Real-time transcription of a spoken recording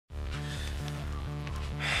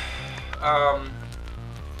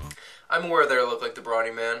I'm aware that I look like the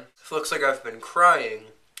brawny man. It looks like I've been crying.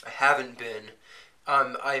 I haven't been.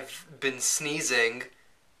 I've been sneezing.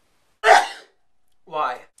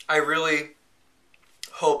 Why? I really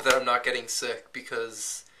hope that I'm not getting sick,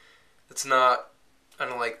 because it's not... I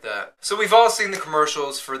don't like that. So we've all seen the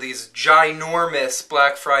commercials for these ginormous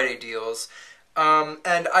Black Friday deals.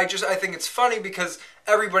 And I think it's funny because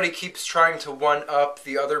everybody keeps trying to one-up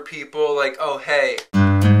the other people, like, oh, hey.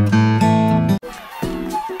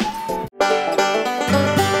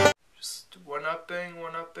 Just one-upping.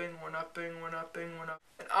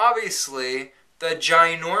 And obviously, the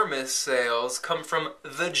ginormous sales come from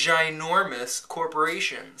the ginormous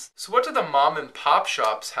corporations. So what do the mom and pop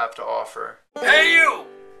shops have to offer? Hey you!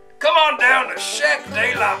 Come on down to Shack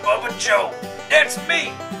de la Bubba Joe. That's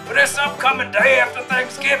me. For this upcoming day after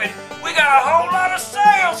Thanksgiving, we got a whole lot of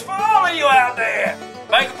sales for all of you out there.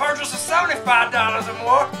 Make a purchase of $75 or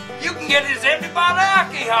more, you can get his empty bottle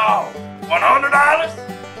alcohol. $100,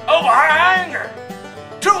 over-wire hanger.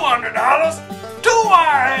 $200,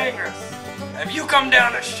 two-wire hangers. If you come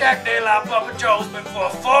down to Shack de la Bubba Joe's before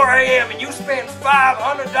 4 a.m. and you spend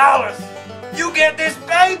 $500, you get this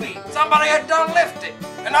baby. Somebody had done lift it.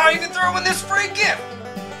 And I'll even throw in this free gift.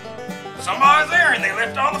 Somebody's there and they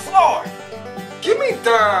lift on the floor. Give me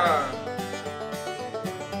that!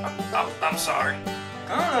 I'm sorry.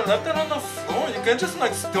 God, I left it on the floor. You can't just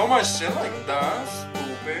like steal my shit like that,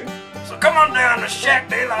 stupid. So come on down to Shack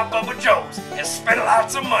de la Bubba Joe's and spend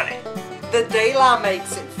lots of money. The de la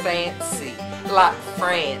makes it fancy, like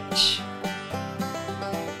French.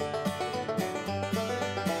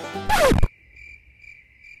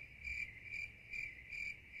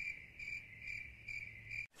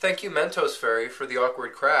 Thank you, Mentos Fairy, for the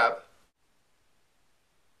awkward crab.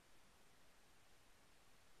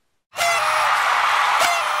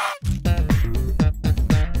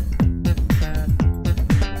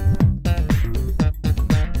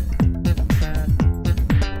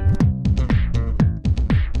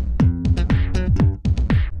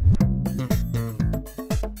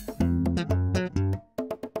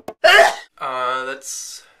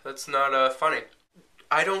 That's not funny.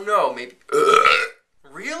 I don't know, maybe.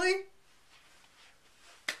 Really?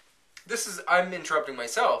 I'm interrupting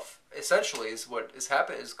myself, essentially, is what is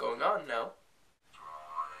going on now.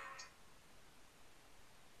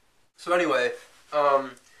 So anyway, no,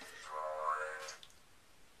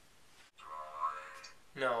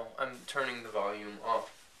 I'm turning the volume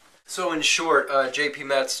off. So in short, JP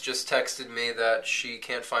Metz just texted me that she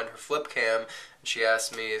can't find her flip cam, and she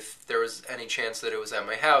asked me if there was any chance that it was at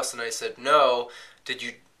my house, and I said no. Did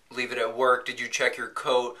you leave it at work? Did you check your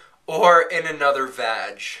coat? Or in another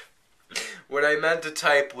vag? What I meant to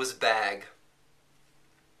type was bag.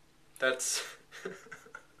 That's...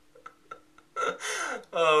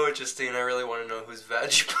 Oh, Justine, I really want to know whose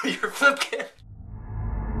vag you put your flip cam.